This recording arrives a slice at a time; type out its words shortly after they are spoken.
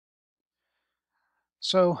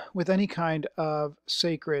So, with any kind of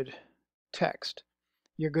sacred text,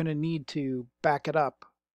 you're going to need to back it up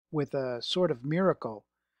with a sort of miracle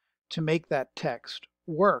to make that text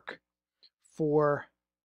work for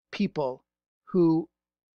people who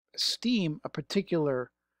esteem a particular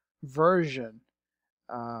version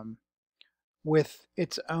um, with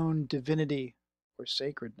its own divinity or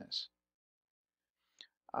sacredness.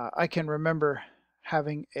 I can remember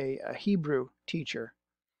having a Hebrew teacher,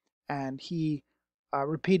 and he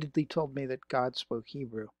repeatedly told me that God spoke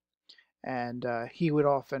Hebrew. And he would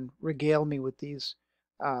often regale me with these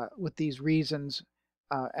reasons.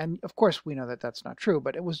 And of course, we know that that's not true,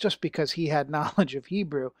 but it was just because he had knowledge of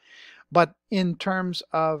Hebrew. But in terms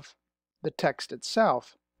of the text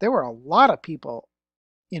itself, there were a lot of people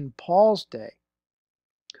in Paul's day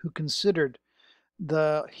who considered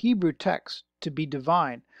the Hebrew text to be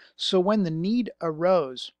divine. So when the need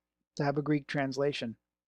arose to have a Greek translation,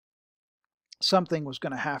 something was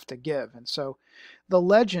going to have to give. And so the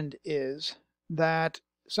legend is that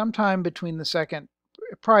sometime between the second,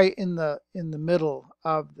 probably in the middle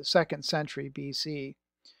of the second century BC,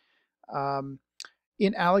 um,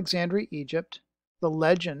 in Alexandria, Egypt, the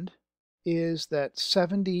legend is that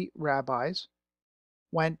 70 rabbis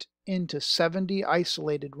went into 70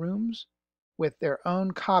 isolated rooms with their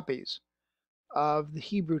own copies of the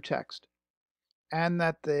Hebrew text, and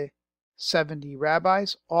that the 70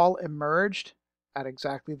 rabbis all emerged at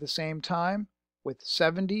exactly the same time with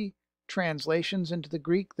 70 translations into the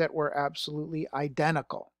Greek that were absolutely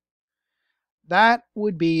identical. That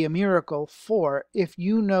would be a miracle, for if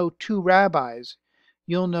you know two rabbis,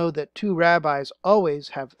 you'll know that two rabbis always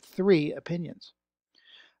have three opinions.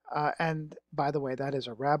 And by the way, that is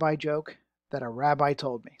a rabbi joke that a rabbi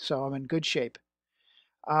told me, so I'm in good shape.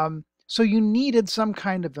 So you needed some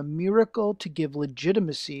kind of a miracle to give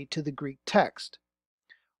legitimacy to the Greek text.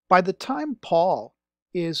 By the time Paul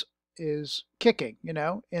is kicking,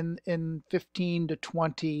 in 15 to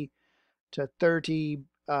 20 to 30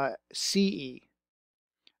 CE,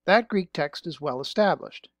 that Greek text is well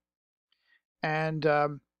established, and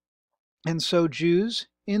so Jews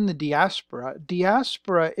in the diaspora.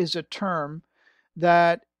 Diaspora is a term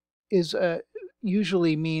that is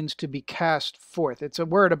usually means to be cast forth. It's a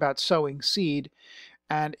word about sowing seed,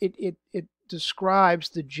 and it describes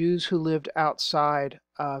the Jews who lived outside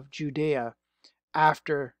of Judea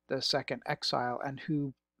after the second exile and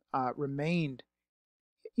who remained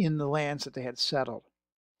in the lands that they had settled.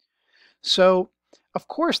 So, of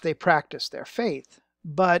course, they practiced their faith,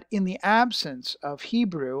 but in the absence of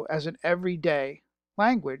Hebrew as an everyday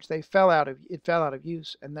language, it fell out of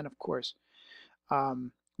use. And then, of course,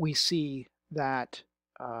 we see that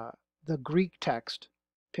the Greek text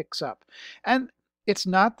picks up, and it's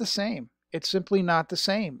not the same. It's simply not the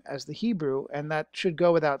same as the Hebrew, and that should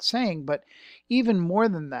go without saying. But even more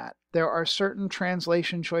than that, there are certain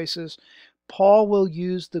translation choices. Paul will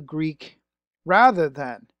use the Greek rather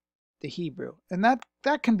than the Hebrew, and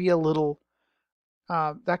that can be a little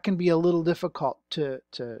difficult to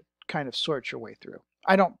kind of sort your way through.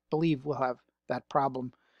 I don't believe we'll have that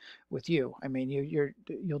problem with you. I mean,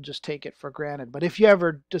 you'll just take it for granted. But if you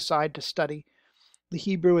ever decide to study the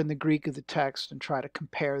Hebrew and the Greek of the text and try to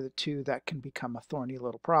compare the two, that can become a thorny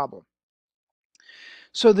little problem.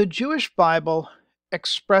 So the Jewish Bible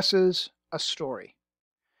expresses a story,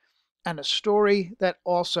 and a story that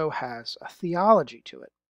also has a theology to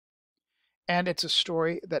it. And it's a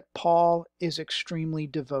story that Paul is extremely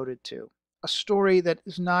devoted to. A story that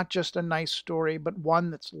is not just a nice story, but one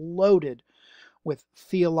that's loaded with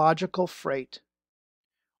theological freight,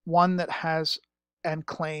 one that has and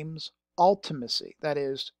claims ultimacy, that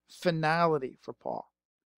is, finality for Paul.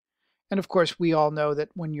 And of course, we all know that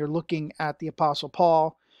when you're looking at the Apostle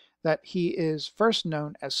Paul, that he is first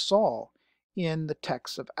known as Saul in the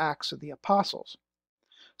texts of Acts of the Apostles.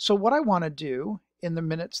 So, what I want to do in the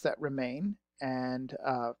minutes that remain, and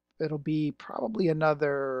it'll be probably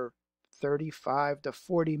another 35 to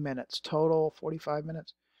 40 minutes total, 45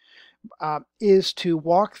 minutes, is to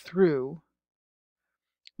walk through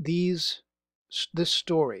this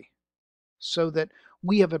story so that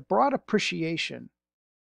we have a broad appreciation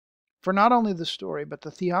for not only the story but the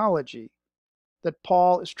theology that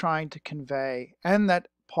Paul is trying to convey and that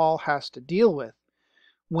Paul has to deal with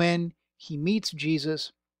when he meets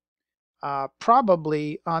Jesus,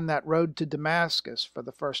 probably on that road to Damascus for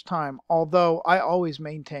the first time, although I always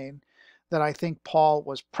maintain that I think Paul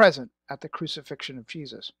was present at the crucifixion of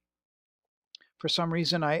Jesus. For some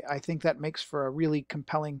reason, I think that makes for a really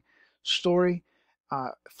compelling story,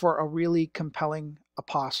 for a really compelling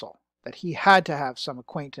apostle, that he had to have some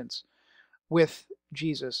acquaintance with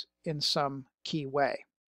Jesus in some key way.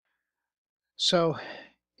 So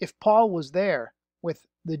if Paul was there with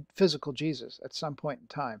the physical Jesus at some point in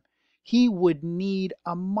time, he would need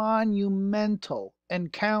a monumental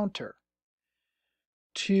encounter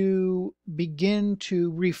to begin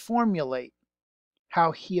to reformulate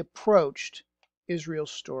how he approached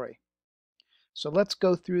Israel's story. So let's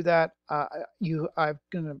go through that. I'm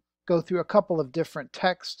going to go through a couple of different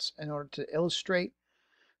texts in order to illustrate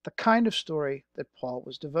the kind of story that Paul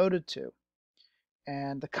was devoted to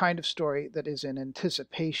and the kind of story that is in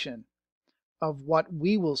anticipation of what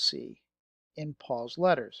we will see in Paul's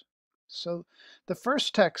letters. So the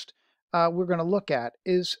first text we're going to look at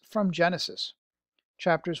is from Genesis,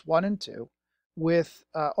 chapters 1 and 2, with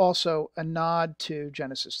also a nod to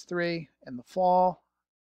Genesis 3 and the fall.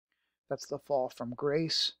 That's the fall from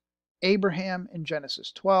grace. Abraham in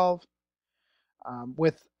Genesis 12,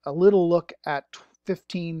 with a little look at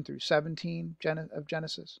 15 through 17 of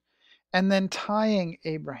Genesis, and then tying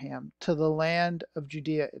Abraham to the land of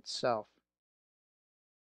Judea itself.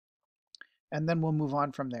 And then we'll move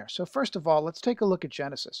on from there. So first of all, let's take a look at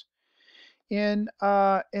Genesis. In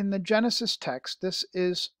the Genesis text, this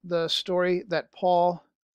is the story that Paul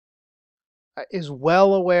is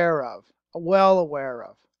well aware of.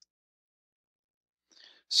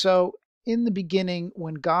 So in the beginning,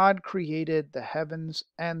 when God created the heavens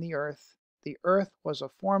and the earth was a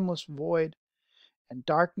formless void, and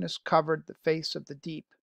darkness covered the face of the deep,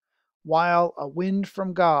 while a wind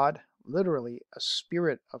from God, literally a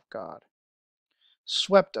spirit of God,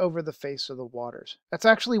 swept over the face of the waters. That's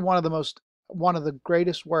actually one of the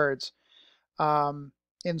greatest words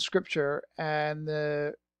in Scripture, and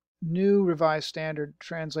the New Revised Standard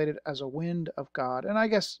translated as a wind of God. And I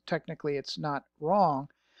guess technically it's not wrong,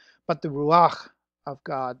 but the Ruach of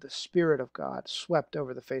God, the Spirit of God, swept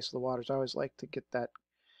over the face of the waters. I always like to get that.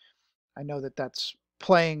 I know that that's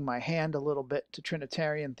playing my hand a little bit to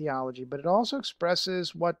Trinitarian theology, but it also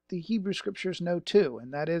expresses what the Hebrew Scriptures know too,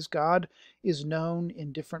 and that is God is known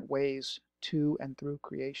in different ways to and through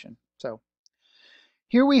creation. So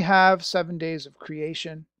here we have 7 days of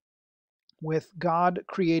creation, with God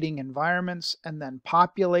creating environments and then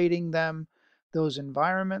populating those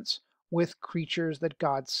environments, with creatures that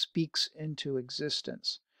God speaks into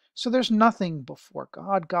existence. So there's nothing before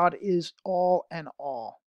God. God is all and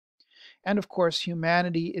all. And of course,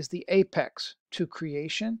 humanity is the apex to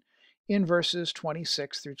creation in verses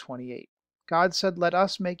 26 through 28. God said, "Let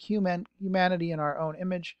us make humanity in our own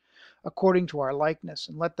image, according to our likeness,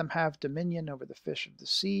 and let them have dominion over the fish of the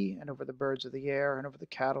sea, and over the birds of the air, and over the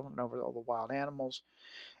cattle, and over all the wild animals."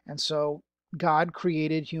 And so God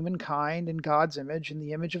created humankind in God's image. In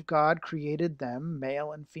the image of God created them,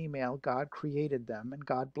 male and female. God created them, and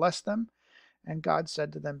God blessed them. And God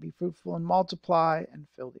said to them, "Be fruitful and multiply and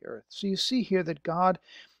fill the earth." So you see here that God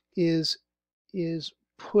is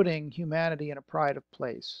putting humanity in a pride of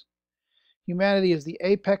place. Humanity is the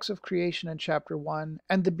apex of creation in chapter 1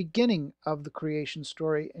 and the beginning of the creation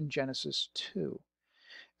story in Genesis 2.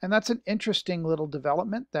 And that's an interesting little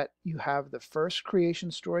development, that you have the first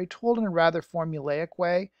creation story told in a rather formulaic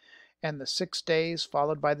way, and the 6 days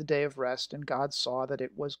followed by the day of rest, and God saw that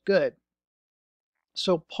it was good.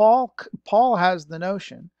 So Paul has the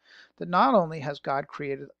notion that not only has God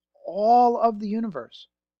created all of the universe,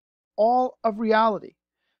 all of reality,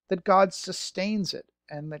 that God sustains it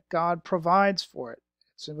and that God provides for it.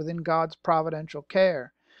 It's within God's providential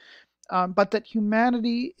care. But that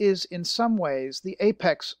humanity is in some ways the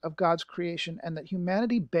apex of God's creation, and that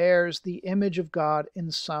humanity bears the image of God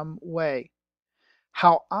in some way.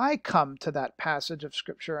 How I come to that passage of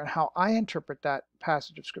Scripture and how I interpret that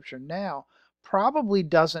passage of Scripture now probably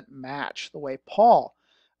doesn't match the way Paul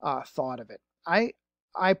thought of it.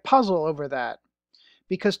 I puzzle over that,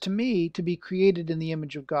 because to me, to be created in the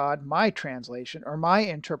image of God, my translation or my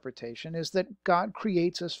interpretation is that God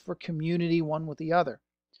creates us for community one with the other.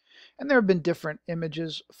 And there have been different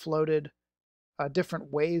images floated,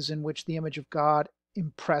 different ways in which the image of God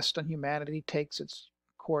impressed on humanity takes its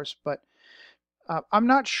course, but I'm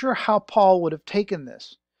not sure how Paul would have taken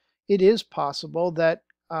this. It is possible that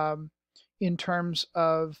in terms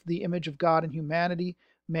of the image of God and humanity,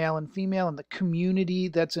 male and female, and the community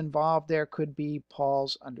that's involved there could be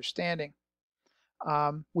Paul's understanding.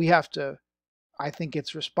 We have to, I think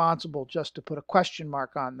it's responsible just to put a question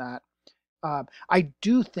mark on that. I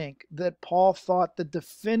do think that Paul thought the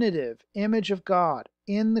definitive image of God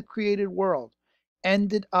in the created world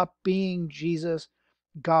ended up being Jesus,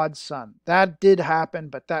 God's Son. That did happen,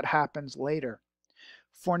 but that happens later.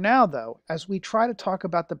 For now, though, as we try to talk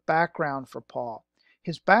about the background for Paul,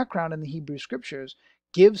 his background in the Hebrew Scriptures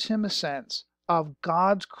gives him a sense of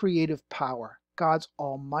God's creative power, God's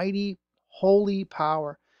almighty, holy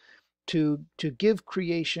power to give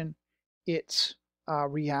creation its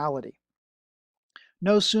reality.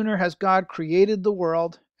 No sooner has God created the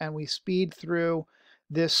world, and we speed through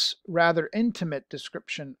this rather intimate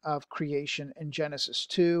description of creation in Genesis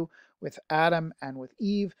 2 with Adam and with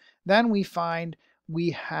Eve, then we find we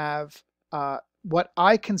have what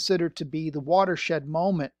I consider to be the watershed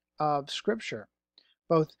moment of Scripture,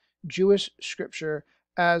 both Jewish Scripture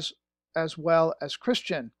as well as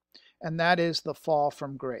Christian, and that is the fall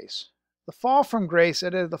from grace. The fall from grace,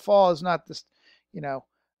 the fall is not this,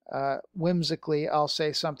 whimsically, I'll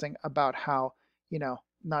say something about how,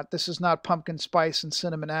 this is not pumpkin spice and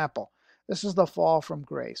cinnamon apple. This is the fall from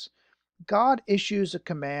grace. God issues a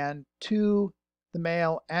command to the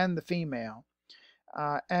male and the female,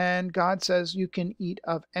 and God says you can eat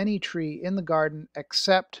of any tree in the garden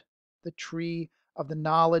except the tree of the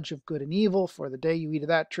knowledge of good and evil, for the day you eat of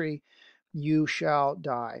that tree, you shall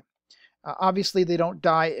die. Obviously, they don't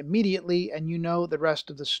die immediately, and you know the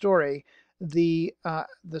rest of the story. The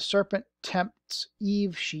serpent tempts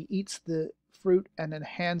Eve. She eats the fruit and then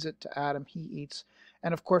hands it to Adam. He eats.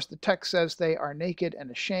 And of course, the text says they are naked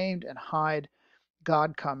and ashamed and hide.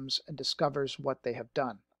 God comes and discovers what they have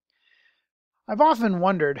done. I've often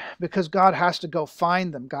wondered, because God has to go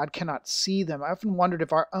find them, God cannot see them. I often wondered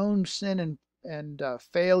if our own sin and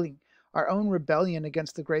failing, our own rebellion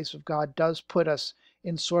against the grace of God does put us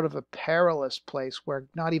in sort of a perilous place where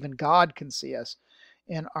not even God can see us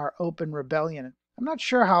in our open rebellion. I'm not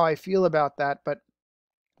sure how I feel about that, but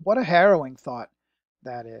what a harrowing thought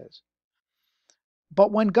that is.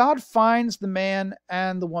 But when God finds the man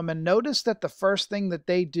and the woman, notice that the first thing that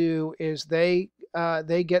they do is they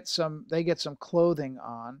get some clothing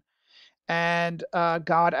on, and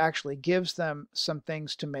God actually gives them some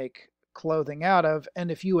things to make clothing out of. And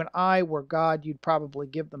if you and I were God, you'd probably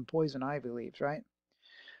give them poison ivy leaves, right?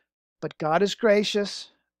 But God is gracious,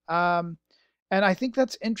 and I think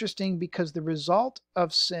that's interesting because the result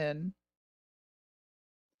of sin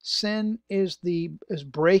is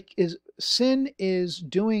sin is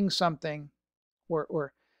doing something,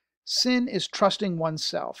 or sin is trusting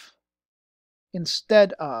oneself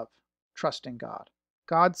instead of trusting God.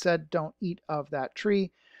 God said, don't eat of that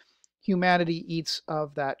tree. Humanity eats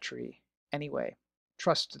of that tree anyway.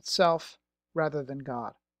 Trusts itself rather than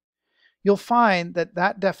God. You'll find that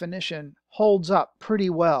that definition holds up pretty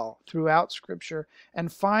well throughout Scripture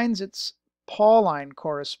and finds its Pauline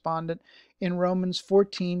correspondent in Romans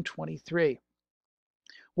 14:23,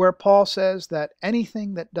 where Paul says that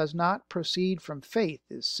anything that does not proceed from faith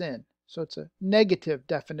is sin. So it's a negative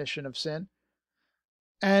definition of sin.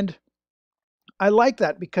 And I like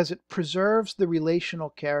that because it preserves the relational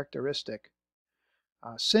characteristic.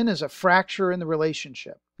 Sin is a fracture in the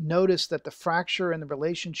relationship. Notice that the fracture in the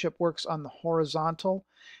relationship works on the horizontal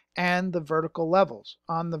and the vertical levels.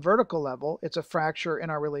 On the vertical level, it's a fracture in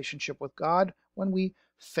our relationship with God when we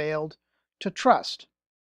failed to trust.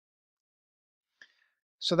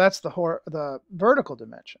 So that's the vertical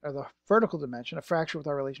dimension, a fracture with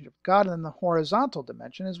our relationship with God. And then the horizontal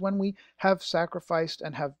dimension is when we have sacrificed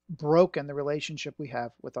and have broken the relationship we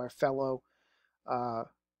have with our fellow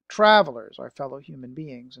travelers, our fellow human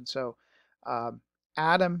beings. And so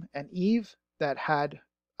Adam and Eve that had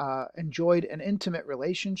enjoyed an intimate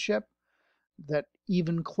relationship, that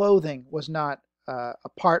even clothing was not a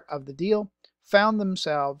part of the deal, found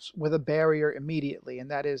themselves with a barrier immediately,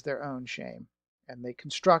 and that is their own shame. And they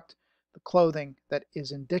construct the clothing that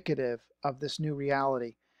is indicative of this new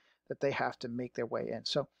reality that they have to make their way in.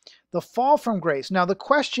 So the fall from grace. Now the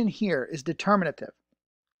question here is determinative.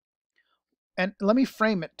 And let me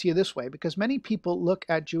frame it to you this way, because many people look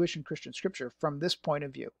at Jewish and Christian scripture from this point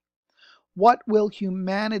of view. What will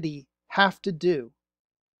humanity have to do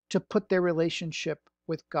to put their relationship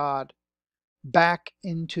with God back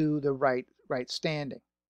into the right standing?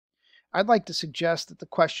 I'd like to suggest that the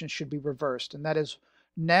question should be reversed, and that is,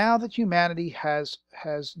 now that humanity has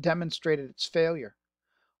demonstrated its failure,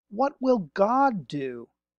 what will God do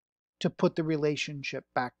to put the relationship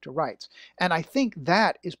back to rights? And I think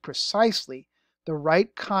that is precisely the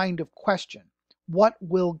right kind of question. What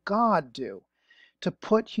will God do to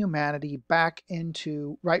put humanity back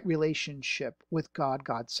into right relationship with God,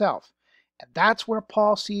 God's self? And that's where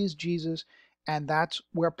Paul sees Jesus, and that's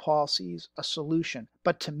where Paul sees a solution.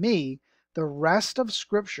 But to me, the rest of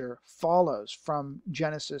Scripture follows from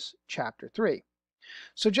Genesis chapter 3.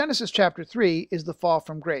 So Genesis chapter 3 is the fall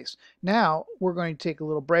from grace. Now we're going to take a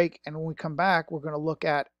little break, and when we come back, we're going to look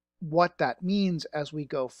at what that means as we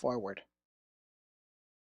go forward.